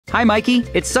Hi, Mikey.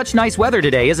 It's such nice weather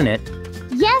today, isn't it?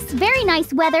 Yes, very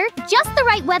nice weather. Just the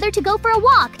right weather to go for a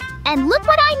walk. And look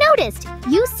what I noticed.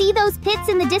 You see those pits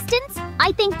in the distance?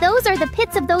 I think those are the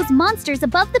pits of those monsters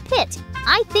above the pit.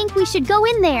 I think we should go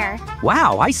in there.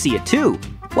 Wow, I see it too.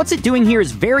 What's it doing here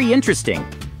is very interesting.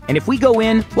 And if we go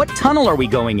in, what tunnel are we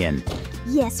going in?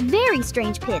 Yes, very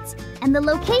strange pits. And the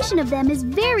location of them is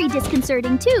very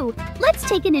disconcerting too. Let's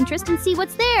take an interest and see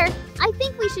what's there. I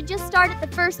think we should just start at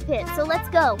the first pit, so let's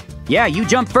go. Yeah, you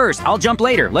jump first. I'll jump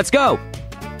later. Let's go.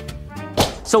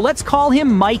 So let's call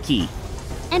him Mikey.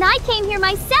 And I came here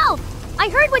myself. I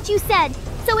heard what you said,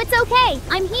 so it's okay.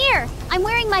 I'm here. I'm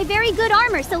wearing my very good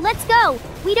armor, so let's go.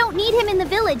 We don't need him in the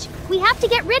village. We have to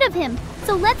get rid of him.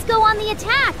 So let's go on the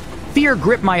attack. Fear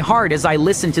gripped my heart as I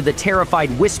listened to the terrified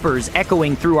whispers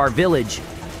echoing through our village.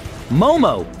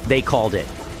 MOMO, they called it.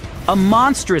 A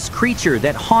monstrous creature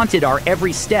that haunted our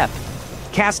every step,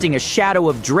 casting a shadow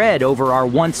of dread over our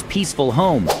once peaceful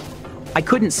home. I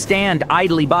couldn't stand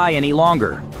idly by any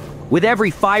longer. With every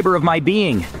fiber of my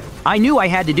being, I knew I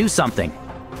had to do something.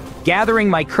 Gathering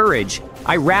my courage,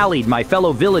 I rallied my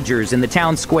fellow villagers in the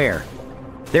town square.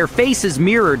 Their faces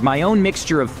mirrored my own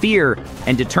mixture of fear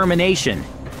and determination.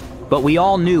 But we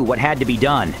all knew what had to be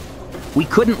done. We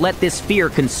couldn't let this fear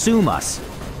consume us.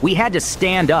 We had to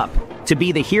stand up to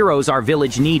be the heroes our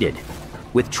village needed.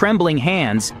 With trembling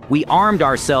hands, we armed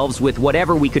ourselves with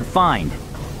whatever we could find.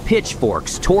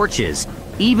 Pitchforks, torches,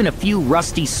 even a few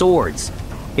rusty swords.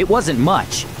 It wasn't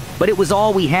much, but it was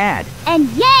all we had. And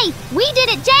yay! We did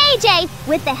it, JJ!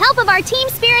 With the help of our team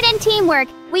spirit and teamwork,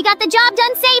 we got the job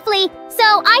done safely,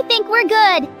 so I think we're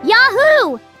good.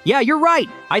 Yahoo! Yeah, you're right.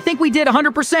 I think we did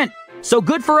 100%. So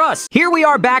good for us. Here we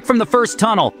are back from the first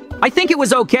tunnel. I think it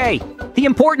was okay. The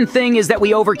important thing is that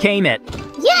we overcame it.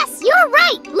 Yes, you're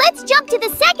right. Let's jump to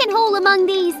the second hole among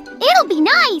these. It'll be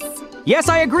nice. Yes,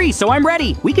 I agree, so I'm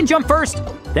ready. We can jump first.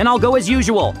 Then I'll go as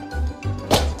usual.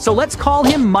 So let's call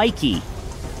him Mikey.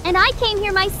 And I came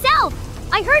here myself.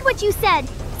 I heard what you said,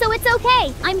 so it's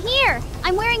okay. I'm here.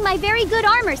 I'm wearing my very good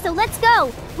armor, so let's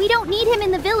go. We don't need him in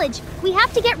the village. We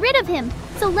have to get rid of him.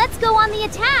 So let's go on the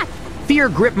attack. Fear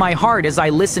gripped my heart as I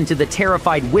listened to the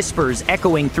terrified whispers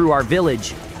echoing through our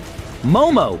village.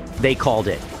 MOMO, they called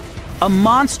it. A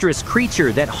monstrous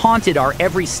creature that haunted our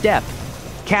every step,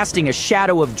 casting a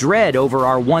shadow of dread over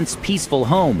our once peaceful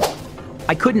home.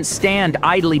 I couldn't stand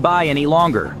idly by any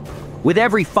longer. With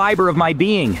every fiber of my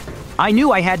being, I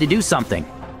knew I had to do something.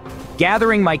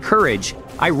 Gathering my courage,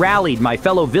 I rallied my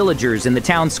fellow villagers in the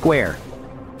town square.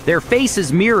 Their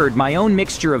faces mirrored my own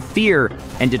mixture of fear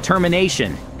and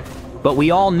determination. But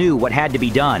we all knew what had to be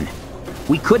done.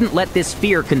 We couldn't let this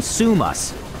fear consume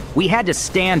us. We had to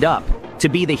stand up to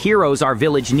be the heroes our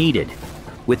village needed.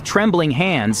 With trembling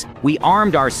hands, we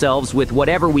armed ourselves with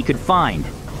whatever we could find.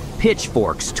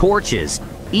 Pitchforks, torches,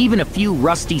 even a few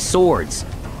rusty swords.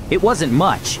 It wasn't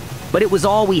much, but it was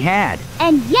all we had.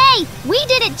 And yay! We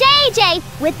did it,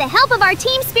 JJ! With the help of our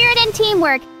team spirit and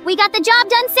teamwork, we got the job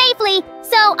done safely,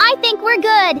 so I think we're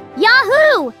good.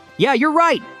 Yahoo! Yeah, you're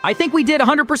right. I think we did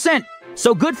 100%.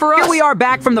 So good for us. Here we are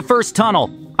back from the first tunnel.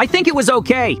 I think it was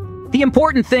okay. The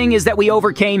important thing is that we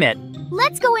overcame it.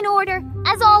 Let's go in order,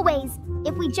 as always.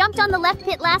 If we jumped on the left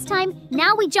pit last time,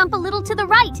 now we jump a little to the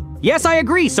right. Yes, I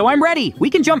agree, so I'm ready. We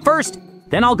can jump first.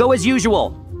 Then I'll go as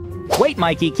usual. Wait,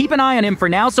 Mikey, keep an eye on him for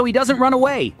now so he doesn't run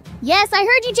away. Yes, I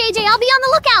heard you, JJ. I'll be on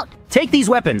the lookout. Take these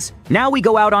weapons. Now we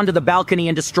go out onto the balcony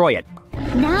and destroy it.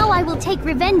 Now I will take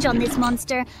revenge on this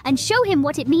monster and show him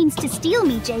what it means to steal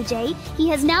me, JJ. He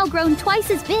has now grown twice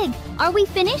as big. Are we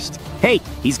finished? Hey,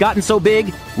 he's gotten so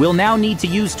big, we'll now need to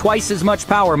use twice as much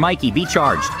power. Mikey, be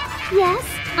charged. Yes,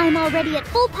 I'm already at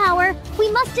full power. We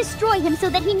must destroy him so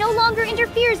that he no longer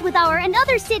interferes with our and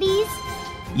other cities.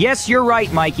 Yes, you're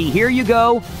right, Mikey. Here you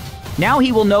go. Now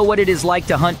he will know what it is like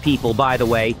to hunt people, by the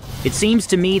way. It seems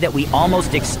to me that we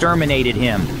almost exterminated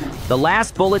him. The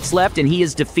last bullet's left and he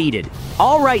is defeated.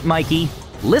 All right, Mikey,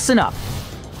 listen up.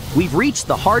 We've reached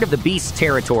the heart of the beast's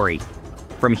territory.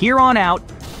 From here on out,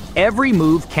 every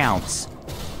move counts.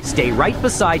 Stay right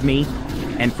beside me,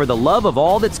 and for the love of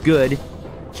all that's good,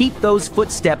 keep those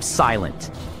footsteps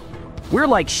silent. We're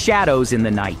like shadows in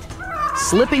the night,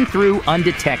 slipping through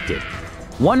undetected.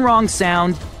 One wrong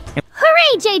sound, and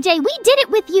Hooray, JJ! We did it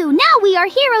with you! Now we are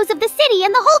heroes of the city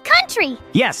and the whole country!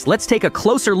 yes, let's take a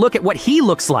closer look at what he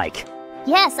looks like.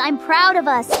 Yes, I'm proud of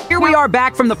us. Here we are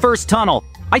back from the first tunnel.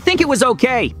 I think it was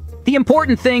okay. The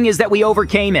important thing is that we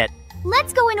overcame it.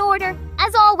 Let's go in order,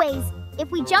 as always.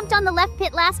 If we jumped on the left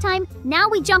pit last time, now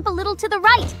we jump a little to the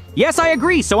right. Yes, I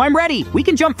agree, so I'm ready. We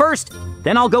can jump first.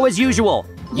 Then I'll go as usual.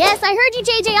 Yes, I heard you,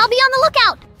 JJ. I'll be on the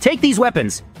lookout. Take these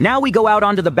weapons. Now we go out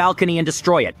onto the balcony and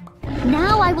destroy it.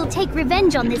 Now I will take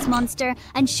revenge on this monster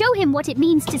and show him what it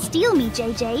means to steal me,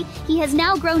 JJ. He has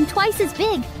now grown twice as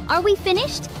big. Are we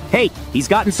finished? Hey, he's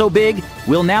gotten so big,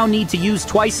 we'll now need to use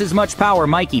twice as much power.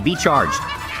 Mikey, be charged.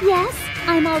 Yes,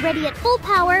 I'm already at full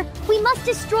power. We must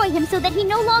destroy him so that he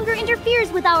no longer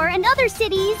interferes with our and other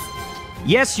cities.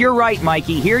 Yes, you're right,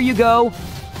 Mikey. Here you go.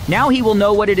 Now he will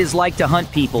know what it is like to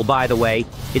hunt people, by the way.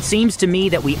 It seems to me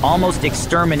that we almost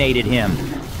exterminated him.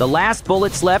 The last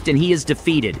bullet's left and he is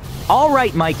defeated. All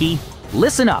right, Mikey,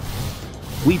 listen up.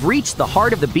 We've reached the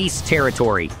heart of the beast's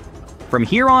territory. From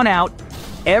here on out,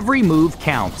 every move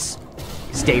counts.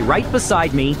 Stay right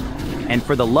beside me, and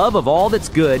for the love of all that's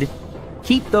good,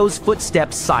 keep those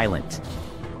footsteps silent.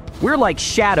 We're like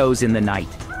shadows in the night,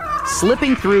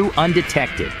 slipping through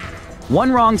undetected.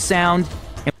 One wrong sound,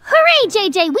 and Hooray,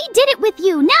 JJ! We did it with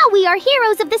you! Now we are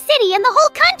heroes of the city and the whole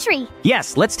country!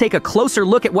 yes, let's take a closer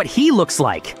look at what he looks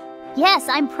like. Yes,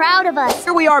 I'm proud of us.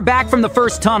 Here we are back from the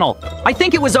first tunnel. I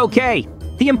think it was okay.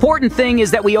 The important thing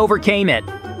is that we overcame it.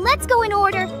 Let's go in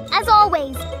order, as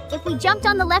always. If we jumped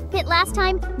on the left pit last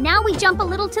time, now we jump a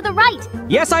little to the right.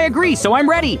 Yes, I agree, so I'm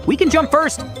ready. We can jump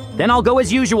first. Then I'll go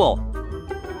as usual.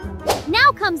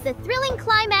 Now comes the thrilling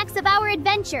climax of our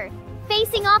adventure,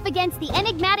 facing off against the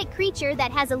enigmatic creature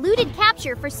that has eluded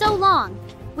capture for so long.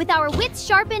 With our wits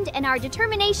sharpened and our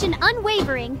determination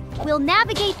unwavering, we'll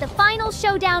navigate the final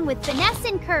showdown with finesse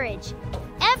and courage.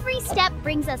 Every step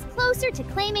brings us closer to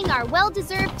claiming our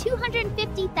well-deserved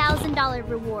 $250,000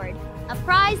 reward, a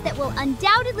prize that will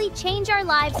undoubtedly change our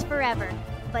lives forever.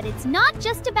 But it's not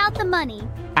just about the money.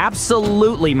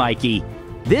 Absolutely, Mikey.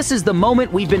 This is the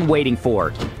moment we've been waiting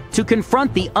for, to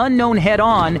confront the unknown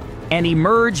head-on and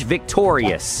emerge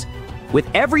victorious. With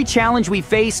every challenge we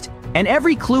faced and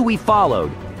every clue we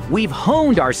followed, we've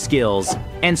honed our skills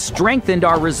and strengthened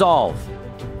our resolve.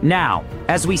 Now,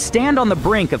 as we stand on the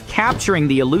brink of capturing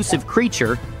the elusive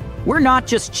creature, we're not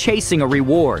just chasing a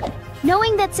reward.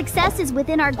 Knowing that success is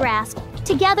within our grasp,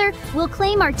 together we'll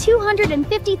claim our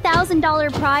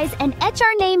 $250,000 prize and etch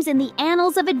our names in the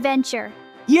annals of adventure.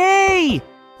 Yay!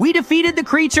 We defeated the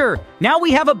creature! Now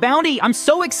we have a bounty! I'm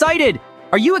so excited!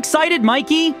 Are you excited,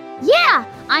 Mikey? Yeah,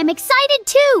 I'm excited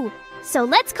too! So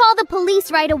let's call the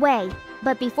police right away.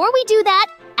 But before we do that,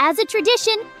 as a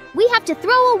tradition, we have to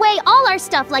throw away all our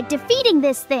stuff like defeating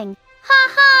this thing. Ha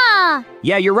ha!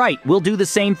 Yeah, you're right. We'll do the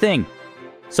same thing.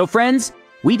 So friends,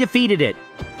 we defeated it.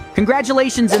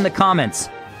 Congratulations in the comments.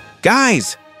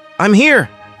 Guys, I'm here.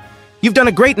 You've done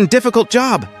a great and difficult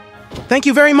job. Thank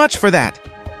you very much for that.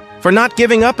 For not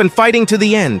giving up and fighting to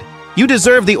the end. You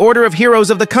deserve the Order of Heroes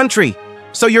of the country.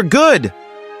 So you're good.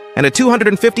 And a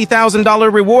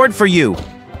 $250,000 reward for you.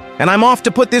 And I'm off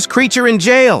to put this creature in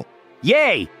jail.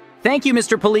 Yay! Thank you,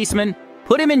 Mr. Policeman.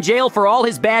 Put him in jail for all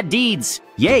his bad deeds.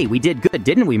 Yay, we did good,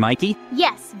 didn't we, Mikey?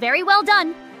 Yes, very well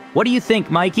done. What do you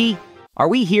think, Mikey? Are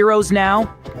we heroes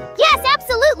now? Yes,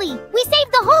 absolutely! We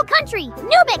saved the whole country,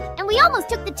 Nubik, and we almost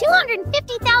took the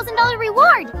 $250,000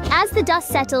 reward! As the dust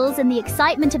settles and the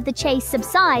excitement of the chase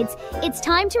subsides, it's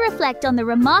time to reflect on the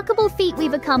remarkable feat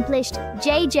we've accomplished.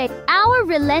 JJ, our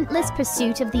relentless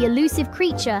pursuit of the elusive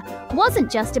creature wasn't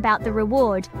just about the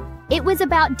reward. It was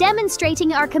about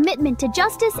demonstrating our commitment to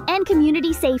justice and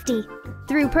community safety.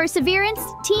 Through perseverance,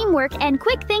 teamwork, and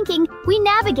quick thinking, we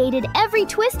navigated every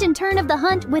twist and turn of the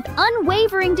hunt with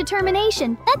unwavering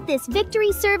determination. Let this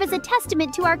victory serve as a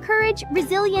testament to our courage,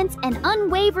 resilience, and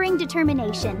unwavering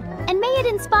determination. And may it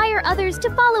inspire others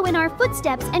to follow in our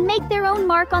footsteps and make their own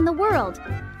mark on the world.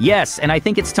 Yes, and I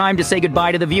think it's time to say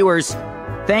goodbye to the viewers.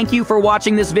 Thank you for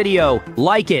watching this video.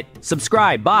 Like it,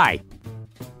 subscribe, bye.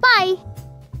 Bye!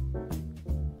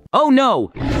 Oh no!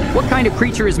 What kind of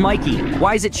creature is Mikey?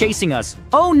 Why is it chasing us?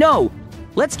 Oh no!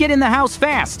 Let's get in the house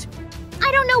fast! I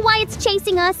don't know why it's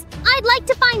chasing us. I'd like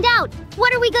to find out.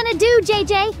 What are we gonna do,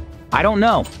 JJ? I don't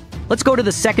know. Let's go to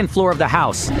the second floor of the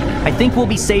house. I think we'll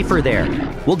be safer there.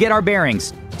 We'll get our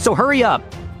bearings. So hurry up.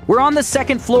 We're on the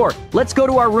second floor. Let's go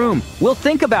to our room. We'll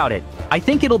think about it. I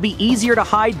think it'll be easier to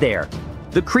hide there.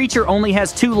 The creature only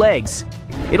has 2 legs.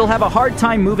 It'll have a hard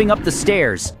time moving up the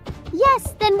stairs.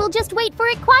 Yes, then we'll just wait for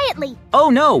it quietly. Oh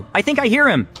no, I think I hear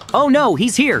him. Oh no,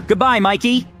 he's here. Goodbye,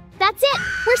 Mikey. That's it,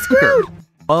 we're screwed.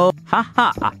 Oh, ha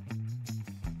ha.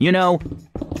 You know,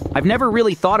 I've never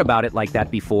really thought about it like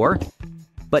that before.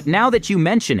 But now that you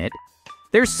mention it,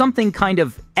 there's something kind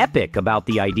of epic about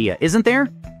the idea, isn't there?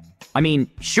 I mean,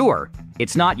 sure,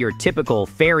 it's not your typical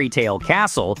fairy tale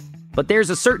castle, but there's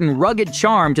a certain rugged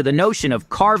charm to the notion of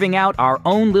carving out our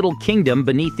own little kingdom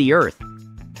beneath the earth.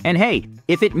 And hey,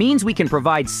 if it means we can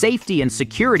provide safety and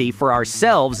security for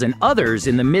ourselves and others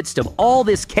in the midst of all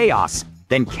this chaos,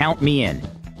 then count me in.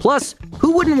 Plus,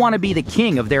 who wouldn't want to be the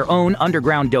king of their own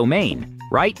underground domain,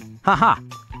 right? Haha.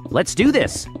 Let's do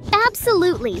this.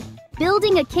 Absolutely.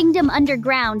 Building a kingdom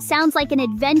underground sounds like an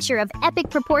adventure of epic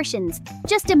proportions.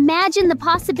 Just imagine the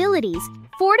possibilities.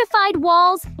 Fortified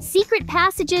walls, secret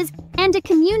passages, and a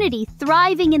community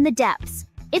thriving in the depths.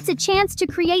 It's a chance to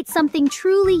create something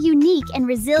truly unique and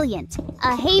resilient.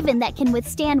 A haven that can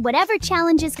withstand whatever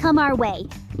challenges come our way.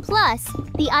 Plus,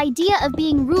 the idea of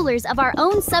being rulers of our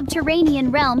own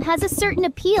subterranean realm has a certain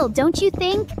appeal, don't you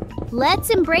think? Let's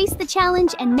embrace the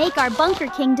challenge and make our bunker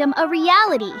kingdom a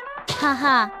reality.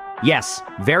 Haha. Yes,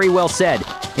 very well said.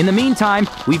 In the meantime,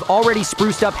 we've already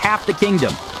spruced up half the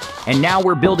kingdom. And now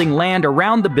we're building land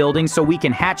around the building so we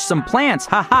can hatch some plants,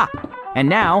 haha! And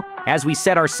now, as we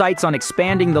set our sights on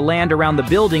expanding the land around the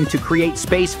building to create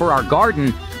space for our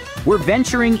garden, we're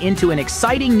venturing into an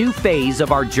exciting new phase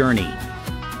of our journey.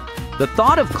 The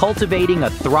thought of cultivating a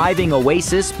thriving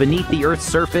oasis beneath the Earth's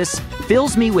surface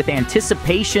fills me with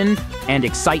anticipation and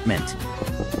excitement.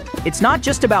 It's not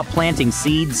just about planting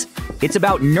seeds, it's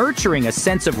about nurturing a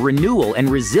sense of renewal and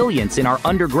resilience in our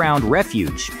underground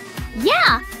refuge.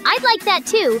 Yeah, I'd like that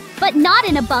too, but not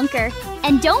in a bunker.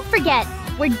 And don't forget,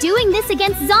 we're doing this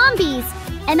against zombies.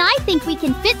 And I think we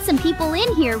can fit some people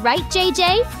in here, right,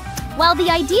 JJ? While the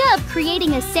idea of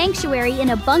creating a sanctuary in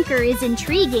a bunker is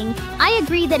intriguing, I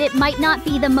agree that it might not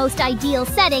be the most ideal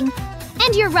setting.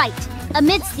 And you're right,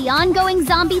 amidst the ongoing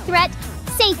zombie threat,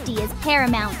 safety is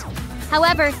paramount.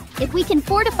 However, if we can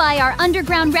fortify our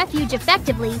underground refuge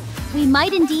effectively, we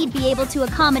might indeed be able to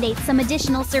accommodate some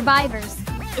additional survivors.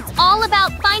 It's all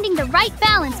about finding the right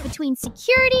balance between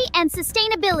security and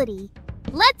sustainability.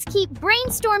 Let's keep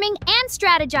brainstorming and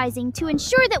strategizing to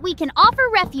ensure that we can offer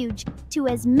refuge to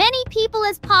as many people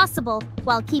as possible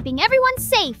while keeping everyone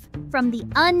safe from the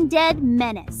undead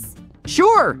menace.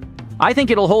 Sure! I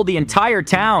think it'll hold the entire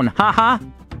town, haha!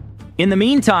 In the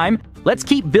meantime, let's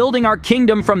keep building our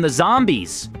kingdom from the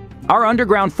zombies. Our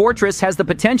underground fortress has the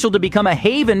potential to become a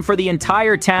haven for the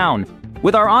entire town.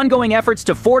 With our ongoing efforts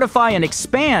to fortify and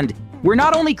expand, we're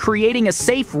not only creating a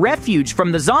safe refuge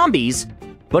from the zombies,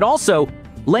 but also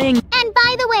laying... And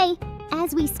by the way,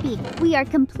 as we speak, we are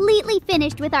completely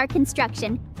finished with our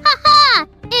construction. Haha!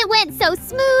 It went so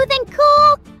smooth and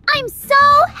cool! I'm so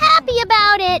happy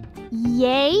about it!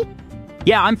 Yay!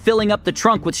 Yeah, I'm filling up the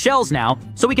trunk with shells now,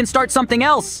 so we can start something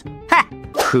else. Ha!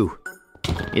 Phew.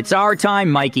 It's our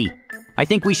time, Mikey. I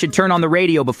think we should turn on the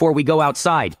radio before we go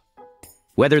outside.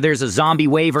 Whether there's a zombie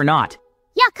wave or not.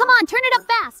 Yeah, come on, turn it up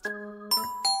fast!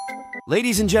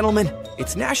 Ladies and gentlemen,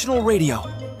 it's national radio.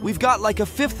 We've got like a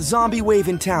 5th zombie wave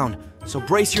in town, so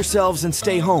brace yourselves and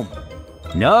stay home.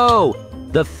 No!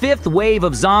 The 5th wave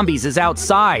of zombies is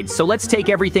outside, so let's take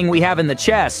everything we have in the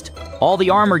chest, all the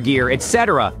armor gear,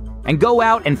 etc., and go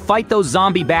out and fight those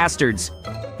zombie bastards.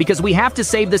 Because we have to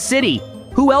save the city.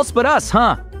 Who else but us,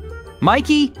 huh?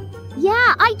 Mikey?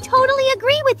 Yeah, I totally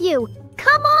agree with you.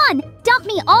 Come on, dump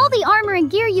me all the armor and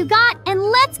gear you got, and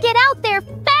let's get out there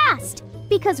fast!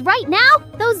 Because right now,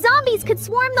 those zombies could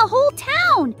swarm the whole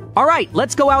town! Alright,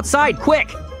 let's go outside, quick!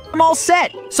 I'm all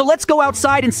set, so let's go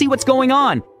outside and see what's going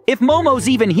on. If Momo's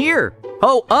even here.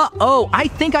 Oh, I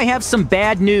think I have some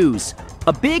bad news.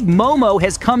 A big Momo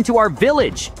has come to our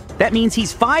village. That means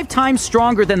he's 5 times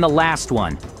stronger than the last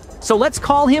one. So let's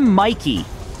call him Mikey.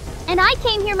 And I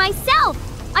came here myself!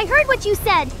 I heard what you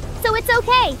said, so it's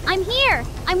okay. I'm here.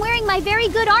 I'm wearing my very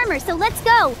good armor, so let's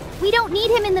go. We don't need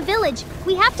him in the village.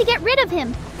 We have to get rid of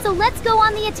him. So let's go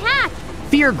on the attack.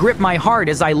 Fear gripped my heart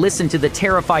as I listened to the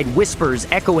terrified whispers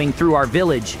echoing through our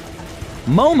village.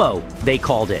 Momo, they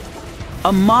called it.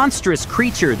 A monstrous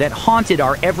creature that haunted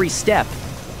our every step,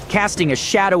 casting a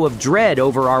shadow of dread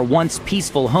over our once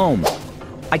peaceful home.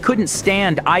 I couldn't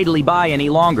stand idly by any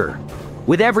longer.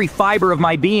 With every fiber of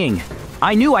my being,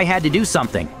 I knew I had to do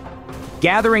something.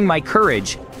 Gathering my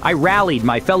courage, I rallied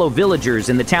my fellow villagers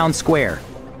in the town square.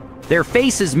 Their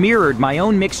faces mirrored my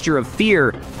own mixture of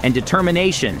fear and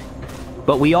determination,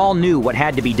 but we all knew what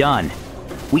had to be done.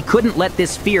 We couldn't let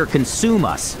this fear consume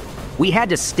us. We had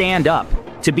to stand up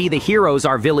to be the heroes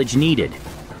our village needed.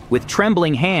 With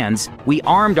trembling hands, we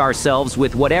armed ourselves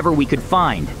with whatever we could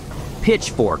find.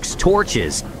 Pitchforks,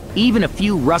 torches, even a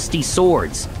few rusty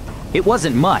swords. It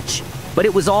wasn't much, but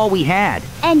it was all we had.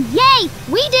 And yay!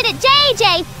 We did it,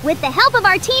 JJ! With the help of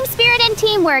our team spirit and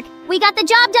teamwork, we got the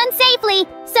job done safely,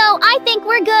 so I think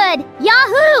we're good.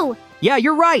 Yahoo! Yeah,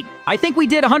 you're right. I think we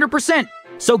did 100%.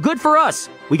 So good for us.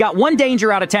 We got one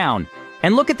danger out of town.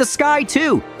 And look at the sky,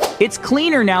 too. It's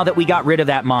cleaner now that we got rid of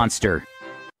that monster.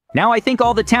 Now I think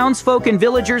all the townsfolk and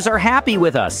villagers are happy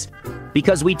with us,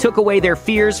 because we took away their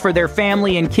fears for their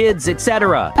family and kids,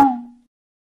 etc.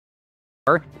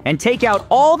 and take out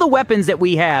all the weapons that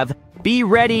we have. Be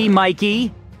ready,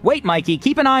 Mikey. Wait, Mikey,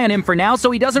 keep an eye on him for now so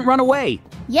he doesn't run away.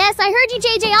 Yes, I heard you,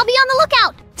 JJ. I'll be on the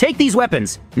lookout. Take these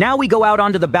weapons. Now we go out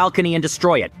onto the balcony and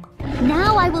destroy it.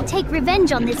 Now I will take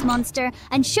revenge on this monster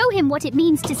and show him what it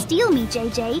means to steal me,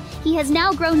 JJ. He has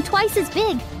now grown twice as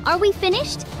big. Are we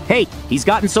finished? Hey, he's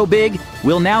gotten so big,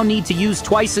 we'll now need to use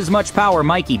twice as much power.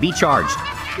 Mikey, be charged.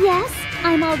 Yes,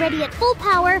 I'm already at full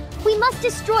power. We must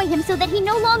destroy him so that he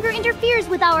no longer interferes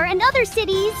with our and other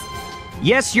cities.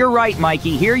 Yes, you're right,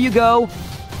 Mikey. Here you go.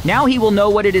 Now he will know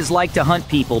what it is like to hunt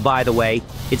people, by the way.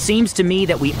 It seems to me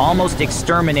that we almost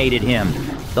exterminated him.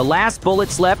 The last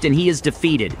bullet's left and he is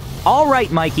defeated. All right,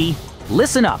 Mikey,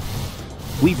 listen up.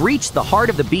 We've reached the heart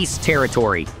of the beast's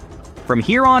territory. From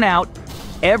here on out,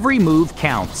 every move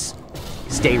counts.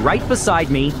 Stay right beside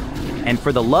me, and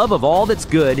for the love of all that's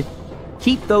good,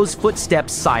 keep those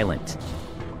footsteps silent.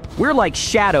 We're like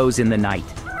shadows in the night,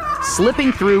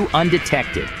 slipping through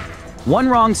undetected. One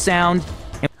wrong sound,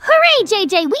 Hooray,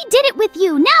 JJ! We did it with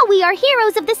you! Now we are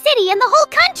heroes of the city and the whole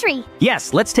country!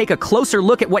 Yes, let's take a closer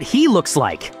look at what he looks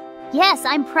like. Yes,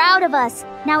 I'm proud of us.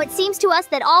 Now it seems to us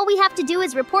that all we have to do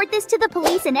is report this to the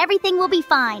police and everything will be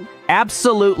fine.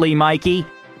 Absolutely, Mikey.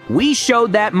 We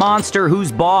showed that monster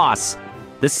who's boss.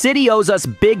 The city owes us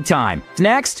big time.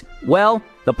 Next, well,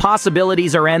 the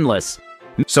possibilities are endless.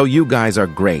 So you guys are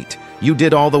great. You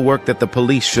did all the work that the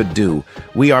police should do.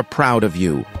 We are proud of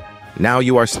you. Now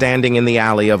you are standing in the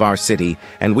alley of our city,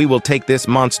 and we will take this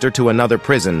monster to another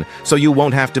prison, so you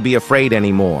won't have to be afraid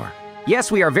anymore.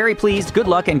 Yes, we are very pleased. Good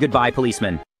luck and goodbye,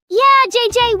 policeman. Yeah,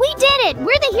 JJ, we did it!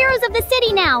 We're the heroes of the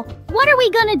city now! What are we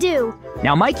gonna do?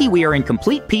 Now, Mikey, we are in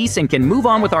complete peace and can move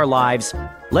on with our lives.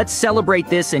 Let's celebrate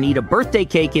this and eat a birthday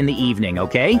cake in the evening,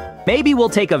 okay? Maybe we'll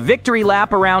take a victory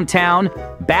lap around town,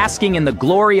 basking in the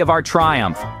glory of our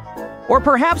triumph. Or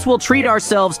perhaps we'll treat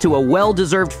ourselves to a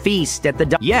well-deserved feast at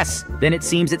the... Yes, then it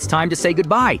seems it's time to say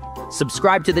goodbye.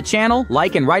 Subscribe to the channel,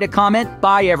 like and write a comment.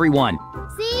 Bye, everyone.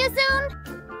 See you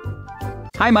soon!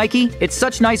 Hi, Mikey. It's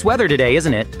such nice weather today,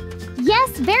 isn't it?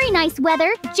 Yes, very nice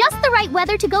weather. Just the right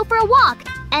weather to go for a walk.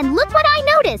 And look what I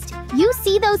noticed. You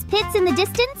see those pits in the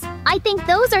distance? I think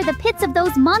those are the pits of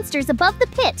those monsters above the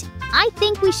pit. I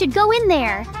think we should go in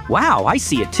there. Wow, I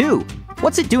see it too.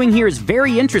 What's it doing here is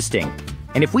very interesting.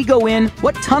 And if we go in,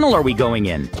 what tunnel are we going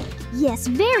in? Yes,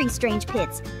 very strange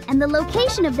pits. And the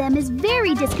location of them is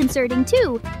very disconcerting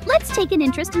too. Let's take an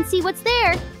interest and see what's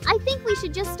there. I think we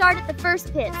should just start at the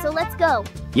first pit, so let's go.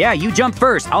 Yeah, you jump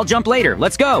first. I'll jump later.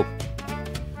 Let's go.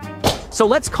 So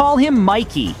let's call him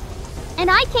Mikey. And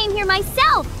I came here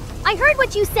myself. I heard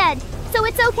what you said, so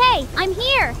it's okay. I'm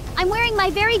here. I'm wearing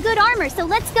my very good armor, so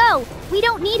let's go. We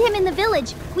don't need him in the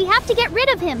village. We have to get rid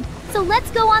of him. So let's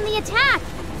go on the attack.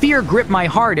 Fear gripped my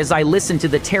heart as I listened to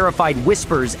the terrified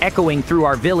whispers echoing through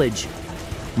our village.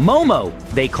 MOMO,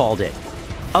 they called it.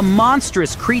 A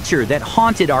monstrous creature that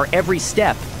haunted our every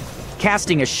step,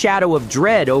 casting a shadow of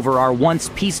dread over our once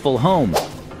peaceful home.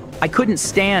 I couldn't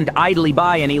stand idly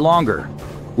by any longer.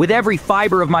 With every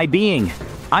fiber of my being,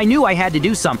 I knew I had to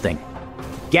do something.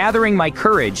 Gathering my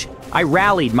courage, I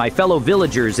rallied my fellow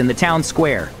villagers in the town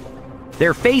square.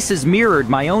 Their faces mirrored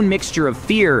my own mixture of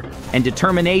fear and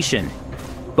determination.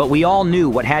 But we all knew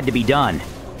what had to be done.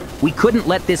 We couldn't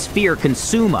let this fear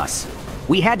consume us.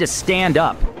 We had to stand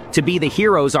up to be the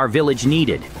heroes our village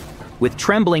needed. With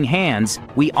trembling hands,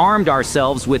 we armed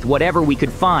ourselves with whatever we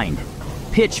could find.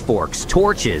 Pitchforks,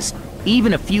 torches,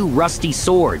 even a few rusty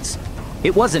swords.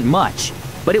 It wasn't much,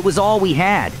 but it was all we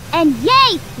had. And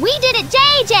yay! We did it,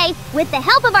 JJ! With the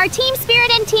help of our team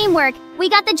spirit and teamwork, we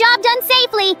got the job done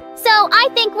safely, so I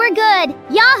think we're good.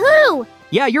 Yahoo!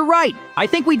 Yeah, you're right. I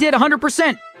think we did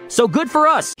 100%. So good for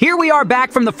us. Here we are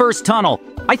back from the first tunnel.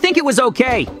 I think it was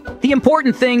okay. The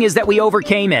important thing is that we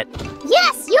overcame it.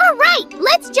 Yes, you're right.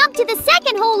 Let's jump to the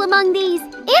second hole among these.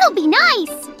 It'll be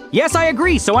nice. Yes, I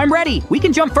agree, so I'm ready. We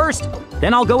can jump first.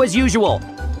 Then I'll go as usual.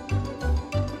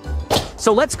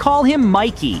 So let's call him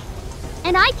Mikey.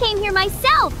 And I came here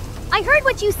myself. I heard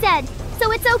what you said,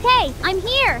 so it's okay. I'm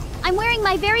here. I'm wearing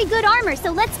my very good armor,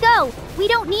 so let's go. We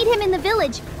don't need him in the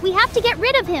village. We have to get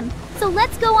rid of him. So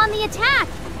let's go on the attack.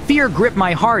 Fear gripped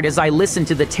my heart as I listened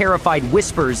to the terrified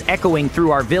whispers echoing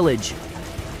through our village.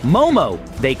 MOMO,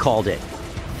 they called it.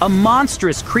 A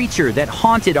monstrous creature that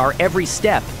haunted our every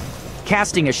step,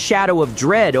 casting a shadow of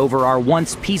dread over our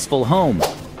once peaceful home.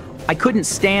 I couldn't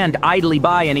stand idly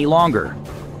by any longer.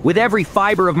 With every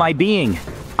fiber of my being,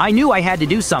 I knew I had to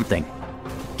do something.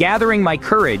 Gathering my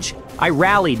courage, I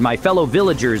rallied my fellow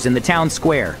villagers in the town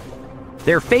square.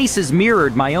 Their faces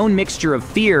mirrored my own mixture of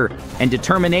fear and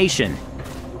determination.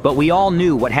 But we all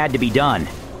knew what had to be done.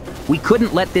 We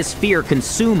couldn't let this fear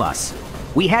consume us.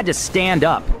 We had to stand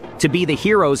up to be the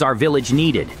heroes our village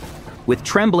needed. With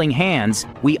trembling hands,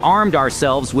 we armed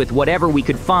ourselves with whatever we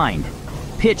could find.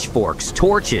 Pitchforks,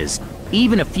 torches,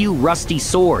 even a few rusty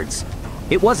swords.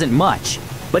 It wasn't much,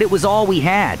 but it was all we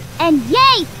had. And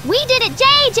yay! We did it,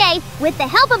 JJ! With the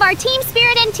help of our team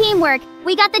spirit and teamwork,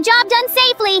 we got the job done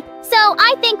safely, so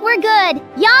I think we're good.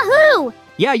 Yahoo!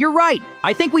 Yeah, you're right.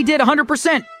 I think we did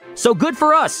 100%. So good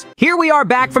for us. Here we are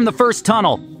back from the first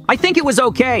tunnel. I think it was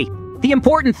okay. The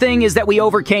important thing is that we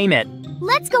overcame it.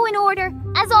 Let's go in order,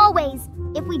 as always.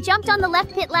 If we jumped on the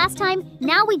left pit last time,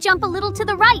 now we jump a little to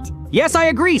the right. Yes, I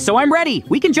agree, so I'm ready.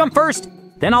 We can jump first.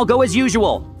 Then I'll go as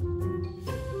usual.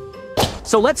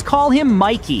 So let's call him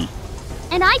Mikey.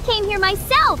 And I came here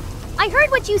myself. I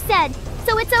heard what you said,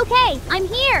 so it's okay. I'm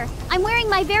here. I'm wearing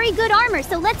my very good armor,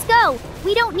 so let's go.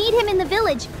 We don't need him in the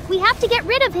village. We have to get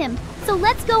rid of him. So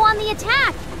let's go on the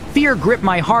attack. Fear gripped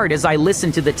my heart as I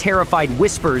listened to the terrified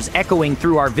whispers echoing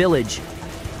through our village.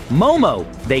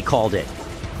 MOMO, they called it.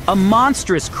 A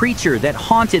monstrous creature that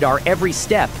haunted our every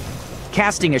step,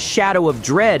 casting a shadow of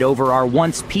dread over our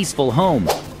once peaceful home.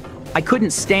 I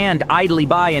couldn't stand idly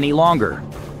by any longer.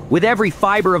 With every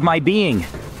fiber of my being,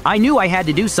 I knew I had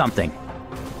to do something.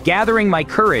 Gathering my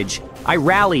courage, I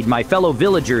rallied my fellow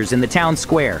villagers in the town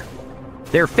square.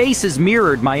 Their faces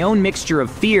mirrored my own mixture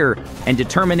of fear and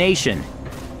determination.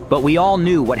 But we all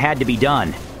knew what had to be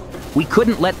done. We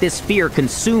couldn't let this fear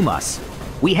consume us.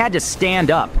 We had to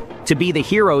stand up to be the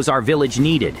heroes our village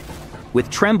needed. With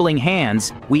trembling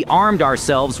hands, we armed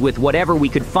ourselves with whatever we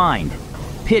could find.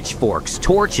 Pitchforks,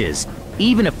 torches,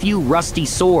 even a few rusty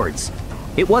swords.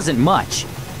 It wasn't much,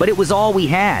 but it was all we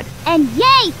had. And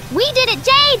yay! We did it,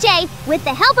 JJ! With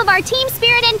the help of our team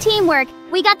spirit and teamwork,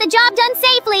 we got the job done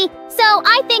safely, so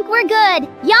I think we're good.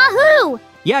 Yahoo!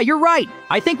 Yeah, you're right.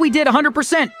 I think we did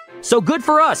 100%. So good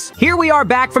for us. Here we are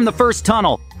back from the first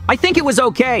tunnel. I think it was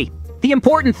okay. The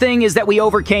important thing is that we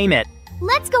overcame it.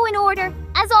 Let's go in order,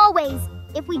 as always.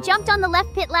 If we jumped on the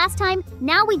left pit last time,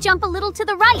 now we jump a little to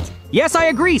the right. Yes, I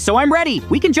agree, so I'm ready.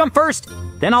 We can jump first.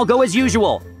 Then I'll go as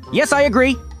usual. Yes, I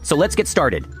agree. So let's get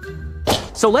started.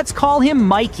 So let's call him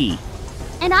Mikey.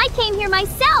 And I came here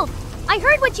myself. I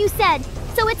heard what you said,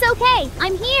 so it's okay.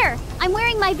 I'm here. I'm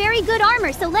wearing my very good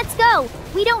armor, so let's go.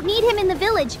 We don't need him in the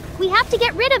village. We have to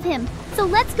get rid of him. So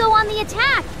let's go on the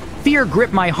attack. Fear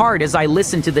gripped my heart as I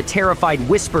listened to the terrified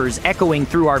whispers echoing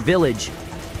through our village.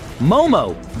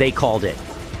 MOMO, they called it.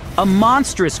 A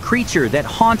monstrous creature that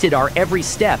haunted our every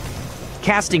step,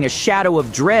 casting a shadow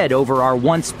of dread over our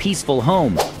once peaceful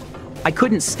home. I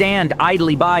couldn't stand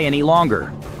idly by any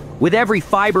longer. With every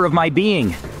fiber of my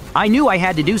being, I knew I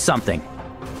had to do something.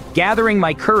 Gathering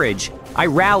my courage, I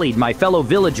rallied my fellow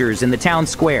villagers in the town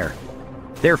square.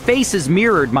 Their faces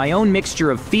mirrored my own mixture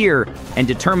of fear and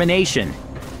determination.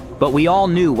 But we all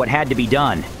knew what had to be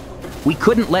done. We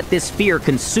couldn't let this fear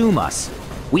consume us.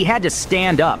 We had to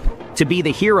stand up to be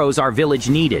the heroes our village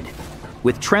needed.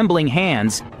 With trembling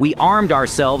hands, we armed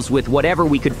ourselves with whatever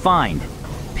we could find.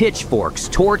 Pitchforks,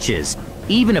 torches,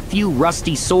 even a few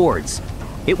rusty swords.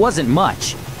 It wasn't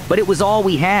much, but it was all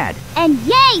we had. And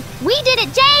yay! We did it,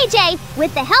 JJ!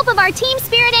 With the help of our team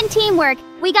spirit and teamwork,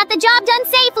 we got the job done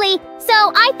safely, so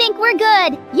I think we're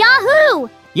good. Yahoo!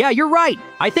 Yeah, you're right.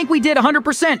 I think we did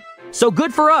 100%. So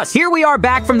good for us. Here we are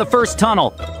back from the first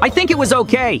tunnel. I think it was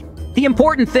okay. The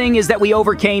important thing is that we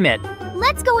overcame it.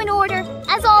 Let's go in order,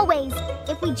 as always.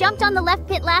 If we jumped on the left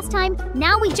pit last time,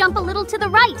 now we jump a little to the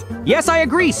right. Yes, I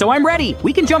agree, so I'm ready.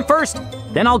 We can jump first.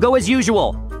 Then I'll go as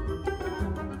usual.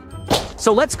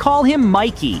 So let's call him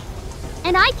Mikey.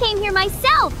 And I came here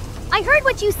myself. I heard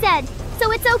what you said,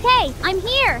 so it's okay. I'm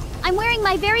here. I'm wearing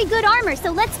my very good armor,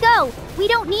 so let's go. We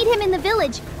don't need him in the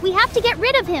village. We have to get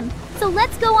rid of him. So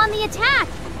let's go on the attack.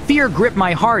 Fear gripped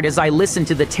my heart as I listened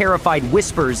to the terrified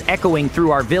whispers echoing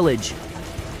through our village.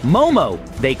 MOMO,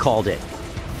 they called it.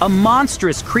 A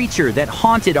monstrous creature that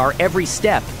haunted our every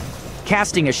step,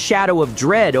 casting a shadow of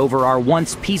dread over our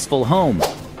once peaceful home.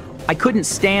 I couldn't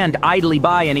stand idly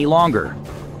by any longer.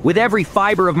 With every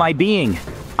fiber of my being,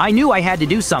 I knew I had to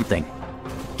do something.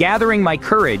 Gathering my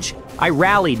courage, I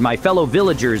rallied my fellow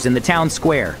villagers in the town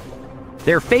square.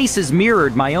 Their faces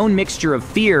mirrored my own mixture of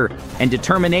fear and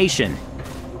determination.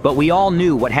 But we all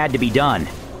knew what had to be done.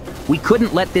 We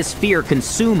couldn't let this fear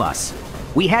consume us.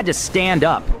 We had to stand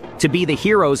up to be the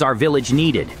heroes our village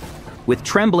needed. With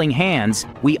trembling hands,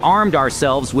 we armed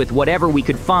ourselves with whatever we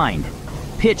could find.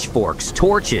 Pitchforks,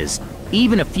 torches,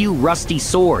 even a few rusty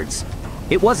swords.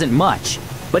 It wasn't much,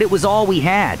 but it was all we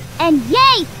had. And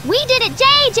yay! We did it,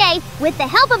 JJ! With the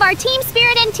help of our team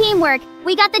spirit and teamwork,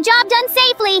 we got the job done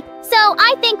safely, so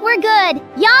I think we're good.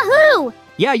 Yahoo!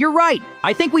 Yeah, you're right.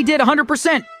 I think we did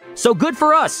 100%. So good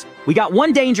for us. We got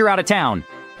one danger out of town.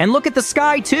 And look at the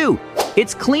sky, too.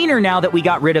 It's cleaner now that we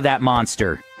got rid of that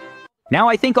monster. Now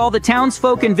I think all the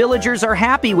townsfolk and villagers are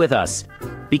happy with us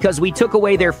because we took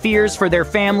away their fears for their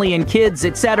family and kids,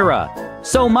 etc.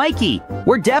 So, Mikey,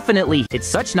 we're definitely... It's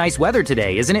such nice weather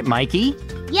today, isn't it, Mikey?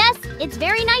 Yes, it's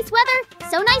very nice weather.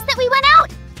 So nice that we went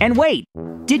out. And wait,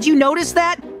 did you notice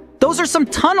that? Those are some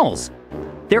tunnels.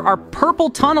 There are purple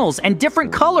tunnels and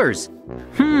different colors.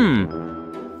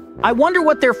 I wonder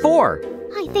what they're for.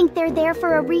 I think they're there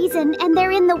for a reason, and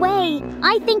they're in the way.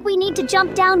 I think we need to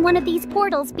jump down one of these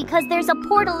portals because there's a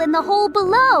portal in the hole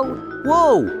below.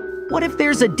 Whoa, what if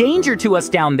there's a danger to us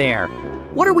down there?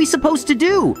 What are we supposed to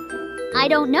do? I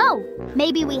don't know.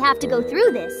 Maybe we have to go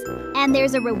through this. And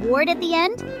there's a reward at the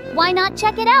end? Why not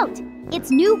check it out?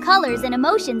 It's new colors and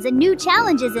emotions and new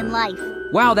challenges in life.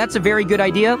 Wow, that's a very good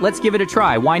idea. Let's give it a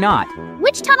try. Why not?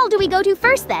 Which tunnel do we go to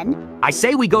first, then? I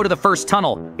say we go to the first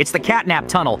tunnel. It's the catnap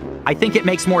tunnel. I think it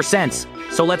makes more sense.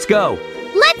 So let's go.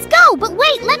 Let's go! But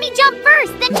wait, let me jump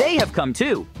first, then... They have come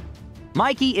too.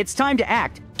 Mikey, it's time to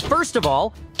act. First of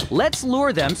all, let's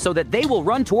lure them so that they will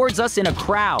run towards us in a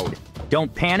crowd.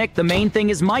 Don't panic, the main thing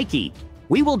is Mikey.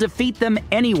 We will defeat them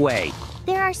anyway.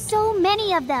 There are so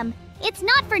many of them. It's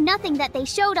not for nothing that they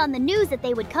showed on the news that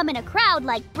they would come in a crowd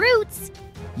like brutes.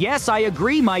 Yes, I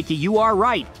agree, Mikey, you are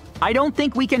right. I don't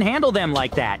think we can handle them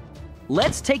like that.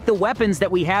 Let's take the weapons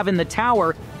that we have in the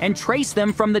tower and trace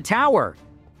them from the tower.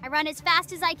 I run as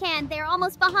fast as I can. They're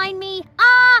almost behind me.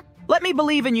 Ah! Let me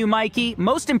believe in you, Mikey.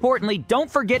 Most importantly, don't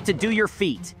forget to do your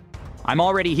feet. I'm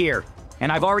already here,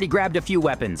 and I've already grabbed a few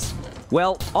weapons.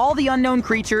 Well, all the unknown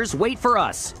creatures wait for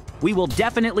us. We will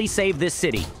definitely save this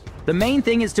city. The main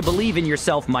thing is to believe in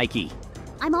yourself, Mikey.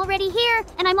 I'm already here,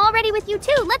 and I'm already with you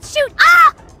too. Let's shoot!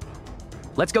 Ah!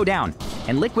 Let's go down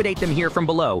and liquidate them here from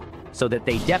below so that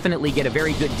they definitely get a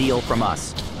very good deal from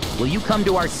us. Will you come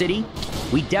to our city?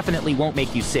 We definitely won't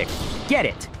make you sick. Get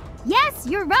it? Yes,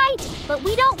 you're right, but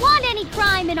we don't want any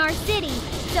crime in our city.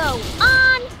 So,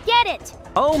 on, get it!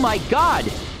 Oh my God!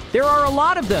 There are a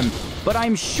lot of them, but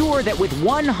I'm sure that with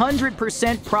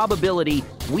 100% probability,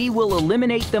 we will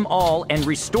eliminate them all and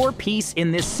restore peace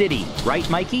in this city. Right,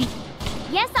 Mikey?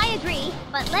 Yes, I agree,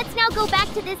 but let's now go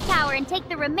back to this tower and take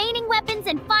the remaining weapons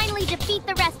and finally defeat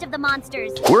the rest of the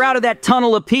monsters. We're out of that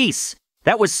tunnel of peace.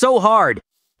 That was so hard.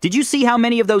 Did you see how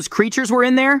many of those creatures were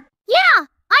in there? Yeah,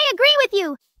 I agree with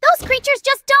you. Those creatures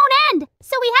just don't end,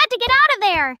 so we had to get out of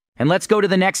there. And let's go to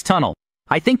the next tunnel.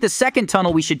 I think the second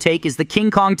tunnel we should take is the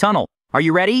King Kong tunnel. Are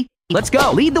you ready? Let's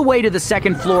go. Lead the way to the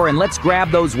second floor and let's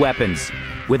grab those weapons.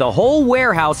 With a whole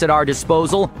warehouse at our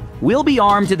disposal, we'll be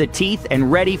armed to the teeth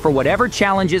and ready for whatever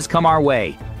challenges come our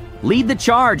way. Lead the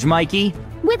charge, Mikey.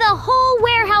 With a whole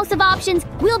warehouse of options,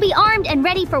 we'll be armed and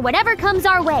ready for whatever comes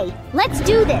our way. Let's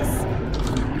do this.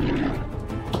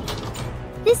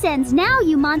 This ends now,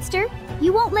 you monster.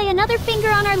 You won't lay another finger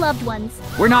on our loved ones.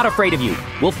 We're not afraid of you.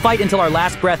 We'll fight until our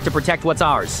last breath to protect what's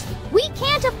ours. We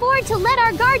can't afford to let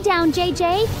our guard down,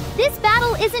 JJ. This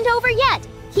battle isn't over yet.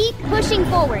 Keep pushing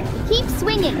forward. Keep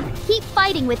swinging. Keep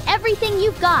fighting with everything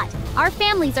you've got. Our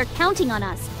families are counting on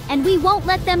us, and we won't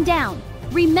let them down.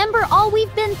 Remember all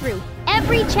we've been through,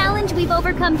 every challenge we've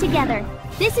overcome together.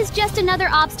 This is just another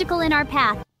obstacle in our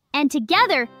path, and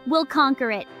together, we'll conquer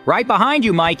it. Right behind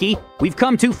you, Mikey. We've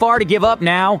come too far to give up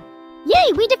now.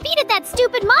 Yay, we defeated that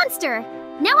stupid monster!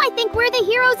 Now I think we're the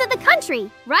heroes of the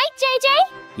country, right,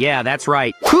 JJ? Yeah, that's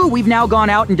right. Whew, we've now gone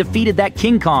out and defeated that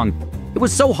King Kong. It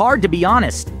was so hard to be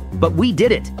honest, but we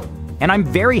did it. And I'm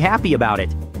very happy about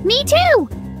it. Me too!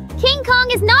 King Kong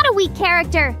is not a weak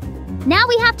character. Now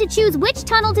we have to choose which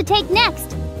tunnel to take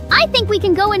next. I think we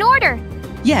can go in order.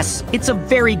 Yes, it's a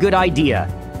very good idea.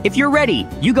 If you're ready,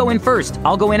 you go in first.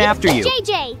 I'll go in after you.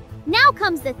 JJ, now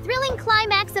comes the thrilling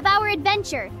climax of our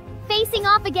adventure. Facing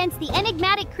off against the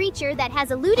enigmatic creature that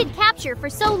has eluded capture for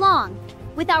so long.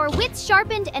 With our wits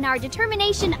sharpened and our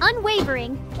determination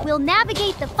unwavering, we'll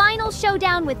navigate the final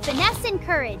showdown with finesse and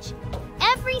courage.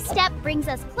 Every step brings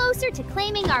us closer to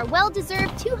claiming our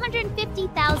well-deserved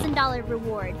 $250,000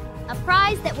 reward, a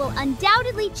prize that will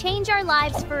undoubtedly change our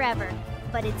lives forever.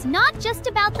 But it's not just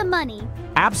about the money.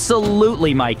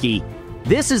 Absolutely, Mikey.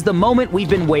 This is the moment we've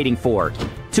been waiting for,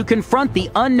 to confront the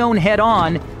unknown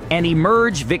head-on and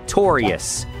emerge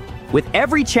victorious. With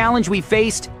every challenge we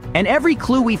faced and every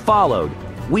clue we followed,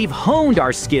 we've honed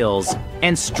our skills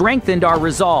and strengthened our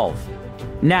resolve.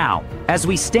 Now, as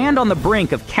we stand on the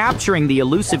brink of capturing the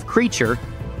elusive creature,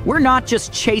 we're not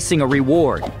just chasing a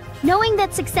reward. Knowing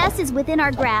that success is within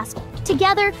our grasp,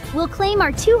 together we'll claim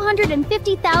our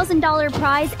 $250,000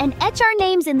 prize and etch our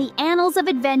names in the annals of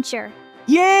adventure.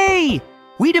 Yay!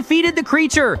 We defeated the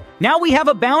creature! Now we have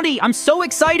a bounty! I'm so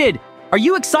excited! Are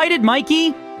you excited,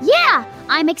 Mikey? Yeah,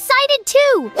 I'm excited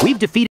too! We've defeated